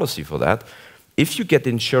a policy for that, if you get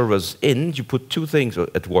insurers in, you put two things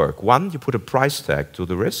at work. One, you put a price tag to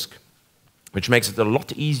the risk, which makes it a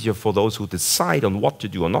lot easier for those who decide on what to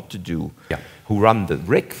do or not to do, who run the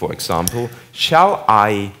rig, for example. Shall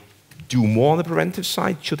I do more on the preventive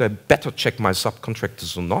side? Should I better check my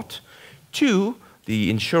subcontractors or not? Two, the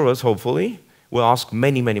insurers, hopefully, will ask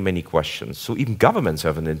many, many, many questions. So even governments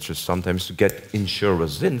have an interest sometimes to get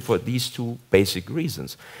insurers in for these two basic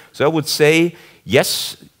reasons. So I would say,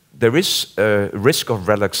 yes, there is a risk of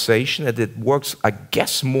relaxation, and it works, I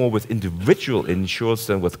guess, more with individual insurers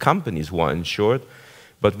than with companies who are insured.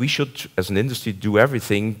 But we should, as an industry, do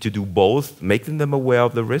everything to do both, making them aware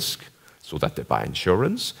of the risk, so that they buy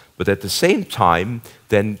insurance, but at the same time,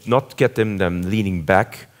 then not get them leaning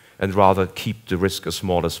back and rather keep the risk as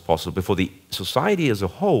small as possible. For the society as a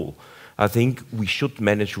whole, I think we should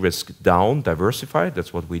manage risk down, diversify,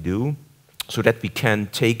 that's what we do, so that we can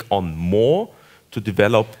take on more to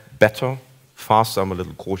develop better, faster, I'm a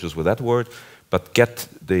little cautious with that word, but get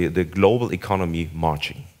the global economy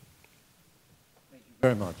marching. Thank you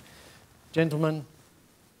very much. Gentlemen,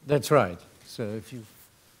 that's right. So if you...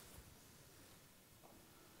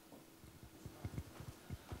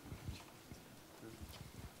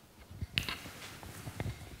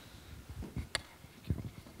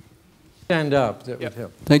 Stand up, that would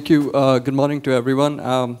help. Thank you. Good morning to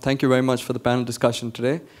everyone. Thank you very much for the panel discussion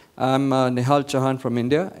today. I'm Nihal Chauhan from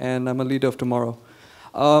India, and I'm a leader of tomorrow.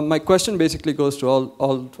 My question basically goes to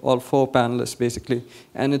all four panelists, basically,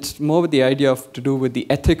 and it's more with the idea of to do with the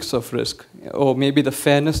ethics of risk, or maybe the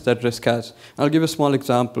fairness that risk has. I'll give a small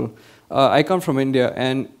example. I come from India,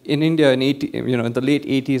 and in India, in the late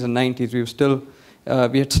 80s and 90s, we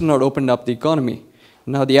had still not opened up the economy.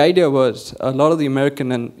 Now the idea was a lot of the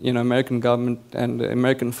American and American government and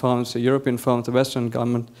American firms, the European firms, the Western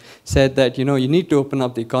government said that you need to open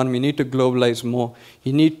up the economy, you need to globalize more,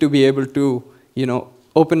 you need to be able to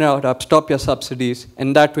open it up, stop your subsidies,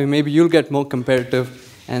 and that way maybe you'll get more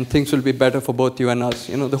competitive and things will be better for both you and us.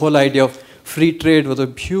 The whole idea of free trade was a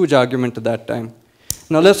huge argument at that time.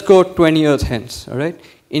 Now let's go 20 years hence. All right,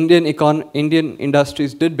 Indian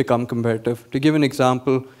industries did become competitive. To give an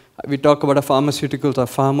example, we talk about our pharmaceuticals are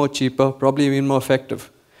far more cheaper, probably even more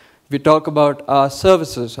effective. We talk about our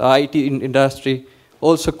services, our IT industry,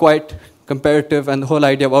 also quite competitive, and the whole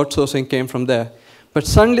idea of outsourcing came from there. But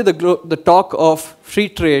suddenly the talk of free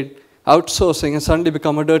trade, outsourcing has suddenly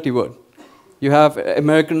become a dirty word. You have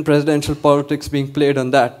American presidential politics being played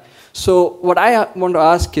on that. So what I want to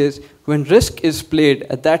ask is, when risk is played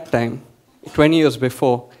at that time, 20 years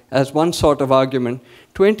before, as one sort of argument,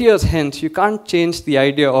 20 years hence, you can't change the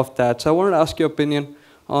idea of that. So I wanted to ask your opinion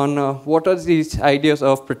on what are these ideas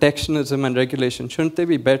of protectionism and regulation? Shouldn't they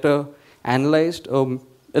be better analyzed or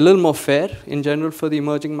a little more fair in general for the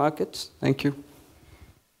emerging markets? Thank you.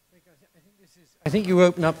 I think you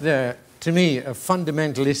open up there, to me, a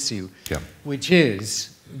fundamental issue, which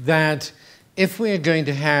is that if we are going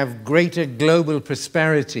to have greater global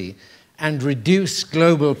prosperity and reduce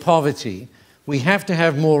global poverty, we have to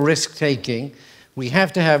have more risk-taking, we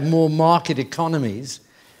have to have more market economies,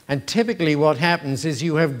 and typically what happens is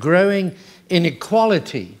you have growing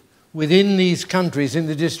inequality within these countries in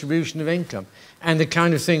the distribution of income and the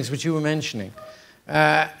kind of things which you were mentioning.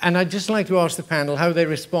 And I'd just like to ask the panel how they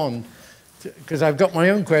respond, because I've got my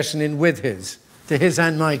own question in with his, to his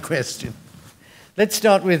and my question. Let's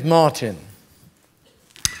start with Martin.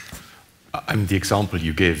 The example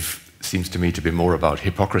you give seems to me to be more about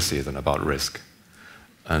hypocrisy than about risk.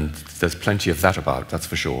 And there's plenty of that about, that's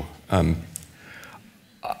for sure. I'm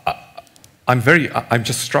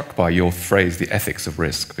just struck by your phrase, the ethics of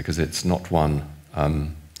risk, because it's not one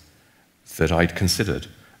that I'd considered,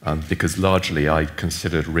 because largely I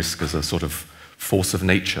considered risk as a sort of force of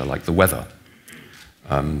nature, like the weather,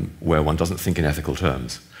 where one doesn't think in ethical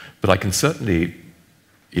terms. But I can certainly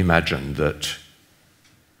imagine that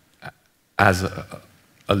as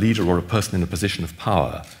a leader or a person in a position of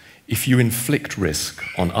power, if you inflict risk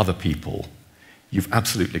on other people, you've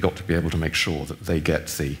absolutely got to be able to make sure that they get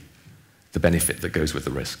the benefit that goes with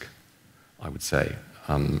the risk, I would say,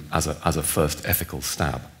 as a first ethical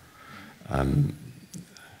stab.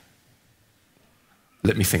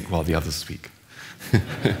 Let me think while the others speak.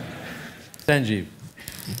 Sanjiv.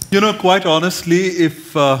 You know, quite honestly,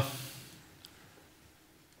 if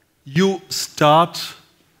you start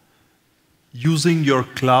using your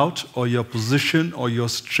clout or your position or your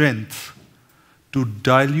strength to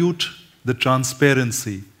dilute the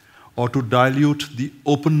transparency or to dilute the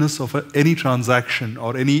openness of any transaction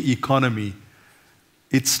or any economy,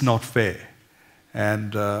 it's not fair.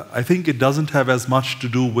 And I think it doesn't have as much to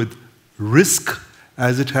do with risk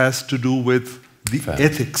as it has to do with the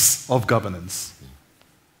ethics of governance.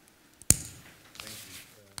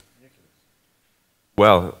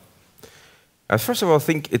 Well, first of all, I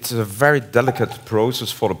think it's a very delicate process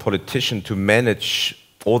for a politician to manage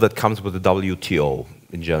all that comes with the WTO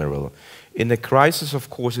in general. In a crisis, of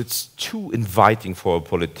course, it's too inviting for a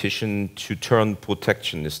politician to turn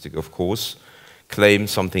protectionistic, of course, claim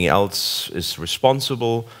something else is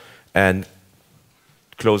responsible, and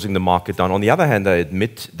closing the market down. On the other hand, I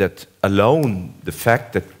admit that alone the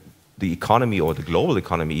fact that the economy or the global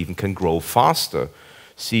economy even can grow faster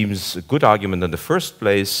seems a good argument in the first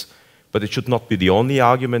place, but it should not be the only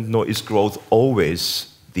argument, nor is growth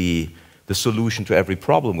always the solution to every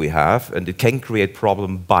problem we have, and it can create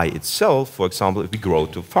problem by itself. For example, if we grow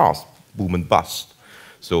too fast, boom and bust.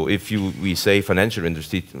 So if we say financial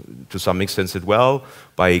industry to some extent said, well,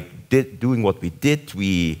 by doing what we did,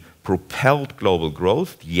 we propelled global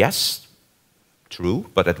growth. Yes, true,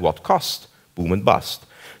 but at what cost? Boom and bust.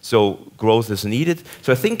 So growth is needed.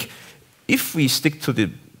 So I think if we stick to the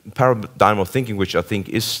paradigm of thinking, which I think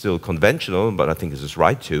is still conventional, but I think this is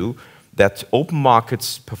right too, that open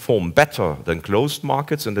markets perform better than closed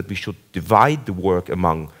markets and that we should divide the work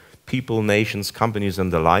among people, nations, companies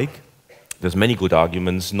and the like. There's many good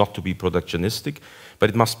arguments not to be protectionistic, but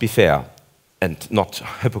it must be fair and not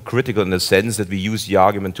hypocritical in the sense that we use the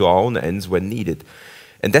argument to our own ends when needed.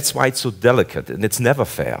 And that's why it's so delicate, and it's never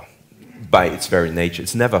fair. By its very nature,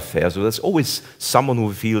 it's never fair. So there's always someone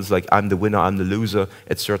who feels like I'm the winner, I'm the loser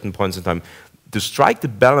at certain points in time. To strike the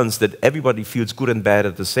balance that everybody feels good and bad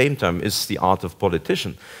at the same time is the art of a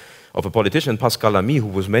politician. Pascal Lamy, who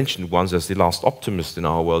was mentioned once as the last optimist in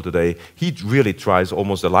our world today, he really tries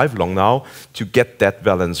almost a lifelong now to get that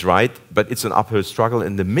balance right, but it's an uphill struggle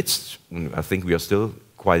in the midst. I think we are still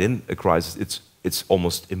quite in a crisis. It's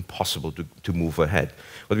almost impossible to move ahead.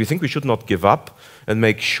 But we think we should not give up and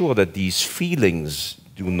make sure that these feelings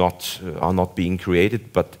are not being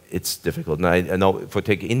created, but it's difficult. And I know, if I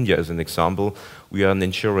take India as an example, we are an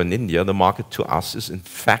insurer in India. The market to us is in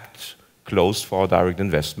fact closed for our direct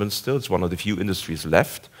investments still. It's one of the few industries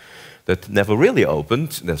left that never really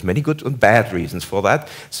opened. There's many good and bad reasons for that.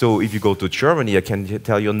 So if you go to Germany, I can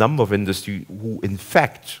tell you a number of industries who in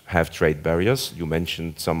fact have trade barriers. You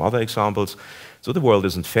mentioned some other examples. So the world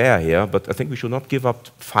isn't fair here, but I think we should not give up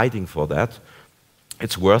fighting for that.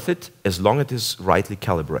 It's worth it as long as it is rightly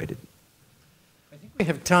calibrated. I think we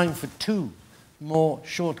have time for 2 more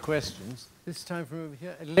short questions. This time from over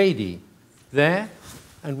here. A lady there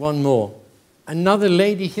and one more. Another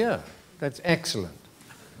lady here. That's excellent.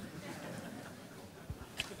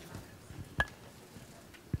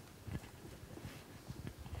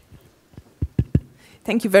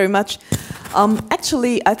 Thank you very much.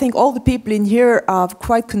 Actually, I think all the people in here are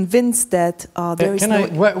quite convinced that there is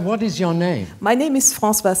what is your name? My name is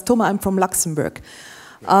Fforestfach. I'm from Luxembourg.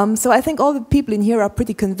 So I think all the people in here are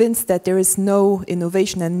pretty convinced that there is no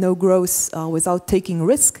innovation and no growth without taking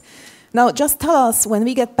risk. Now, just tell us, when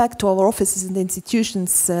we get back to our offices and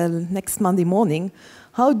institutions next Monday morning,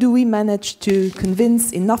 how do we manage to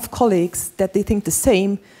convince enough colleagues that they think the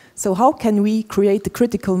same? So how can we create the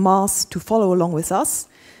critical mass to follow along with us?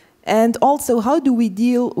 And also, how do we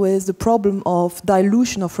deal with the problem of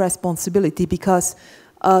dilution of responsibility? Because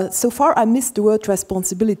so far I missed the word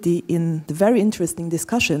responsibility in the very interesting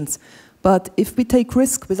discussions. But if we take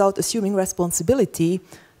risk without assuming responsibility,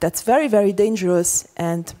 that's very, very dangerous.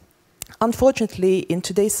 And unfortunately, in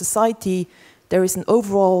today's society, there is an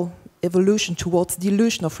overall evolution towards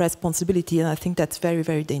dilution of responsibility, and I think that's very,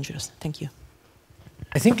 very dangerous. Thank you.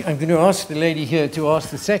 I think I'm going to ask the lady here to ask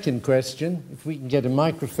the second question, if we can get a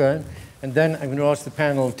microphone, and then I'm going to ask the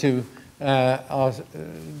panel to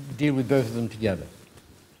deal with both of them together.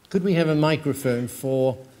 Could we have a microphone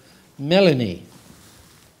for Melanie,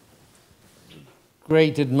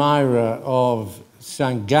 great admirer of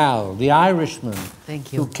St. Gall, the Irishman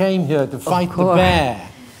who came here to fight the bear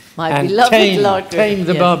and tame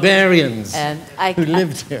the barbarians who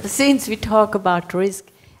lived here. Since we talk about risk,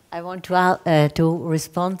 I want to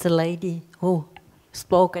respond to the lady who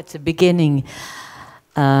spoke at the beginning.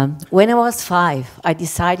 When I was 5, I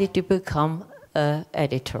decided to become an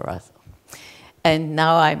editor. And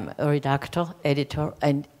now I'm a redactor, editor,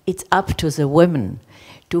 and it's up to the women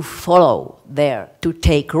to to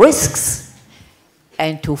take risks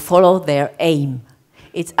and to follow their aim.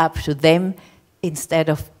 It's up to them instead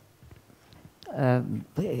of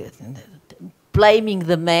blaming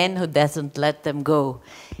the man who doesn't let them go.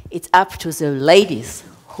 It's up to the ladies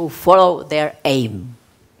who follow their aim.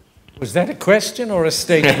 Was that a question or a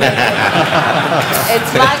statement?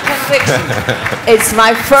 It's my conviction. It's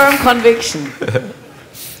my firm conviction.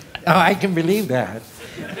 Oh, I can believe that.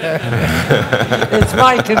 It's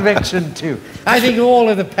my conviction too. I think all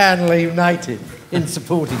of the panel are united in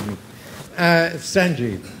supporting you.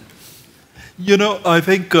 Sanjiv. You know, I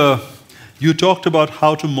think you talked about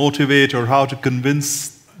how to motivate or how to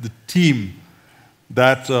convince the team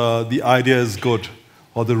that the idea is good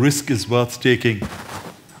or the risk is worth taking.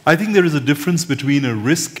 I think there is a difference between a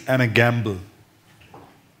risk and a gamble.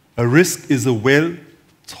 A risk is a well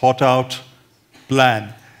thought out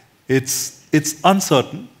plan. It's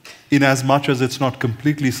uncertain in as much as it's not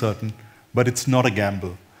completely certain, but it's not a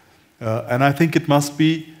gamble. And I think it must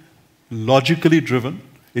be logically driven.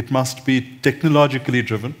 It must be technologically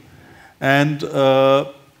driven. And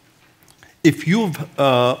if you've,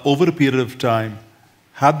 over a period of time,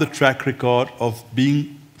 had the track record of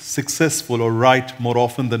being successful or right more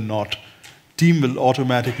often than not, team will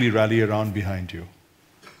automatically rally around behind you.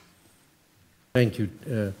 Thank you.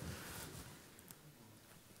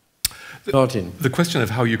 Martin. The question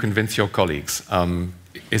of how you convince your colleagues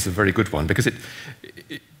is a very good one, because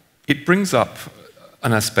it brings up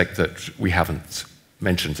an aspect that we haven't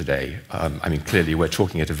mentioned today. I mean, clearly we're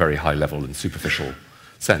talking at a very high level and superficial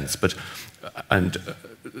sense, but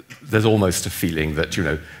there's almost a feeling that, you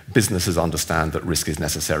know, businesses understand that risk is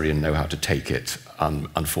necessary and know how to take it.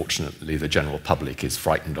 Unfortunately, the general public is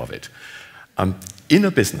frightened of it. In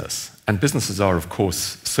a business, and businesses are, of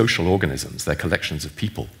course, social organisms, they're collections of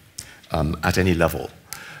people at any level,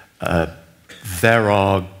 there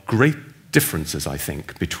are great differences, I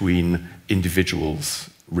think, between individuals'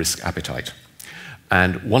 risk appetite.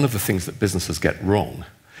 And one of the things that businesses get wrong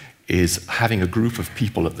is having a group of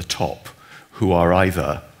people at the top who are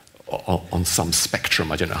either on some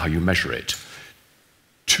spectrum, I don't know how you measure it,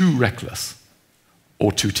 too reckless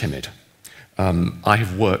or too timid. I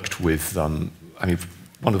have worked with, I mean,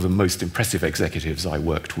 one of the most impressive executives I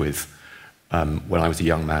worked with when I was a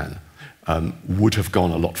young man would have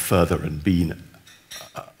gone a lot further and been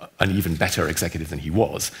an even better executive than he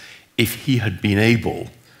was if he had been able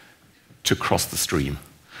to cross the stream.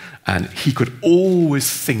 And he could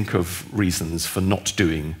always think of reasons for not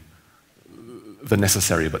doing the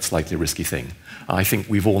necessary but slightly risky thing. I think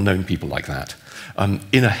we've all known people like that.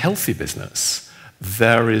 In a healthy business,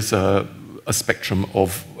 there is a spectrum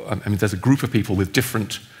of, I mean, there's a group of people with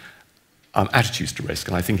different attitudes to risk,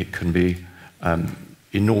 and I think it can be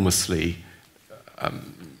enormously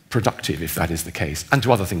productive if that is the case, and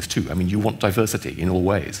to other things too. I mean, you want diversity in all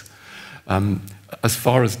ways. As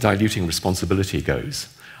far as diluting responsibility goes,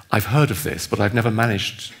 I've heard of this, but I've never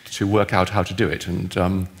managed to work out how to do it,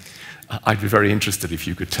 and I'd be very interested if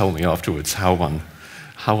you could tell me afterwards how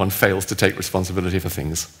one fails to take responsibility for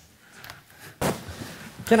things.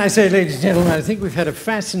 Can I say, ladies and gentlemen, I think we've had a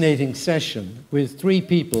fascinating session with 3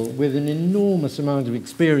 people with an enormous amount of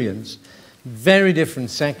experience, very different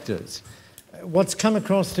sectors. What's come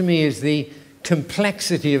across to me is the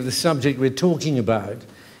complexity of the subject we're talking about.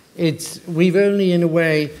 We've only, in a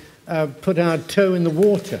way, put our toe in the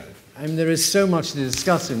water. I mean, there is so much to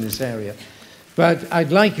discuss in this area. But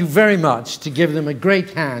I'd like you very much to give them a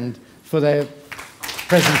great hand for their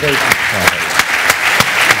presentation.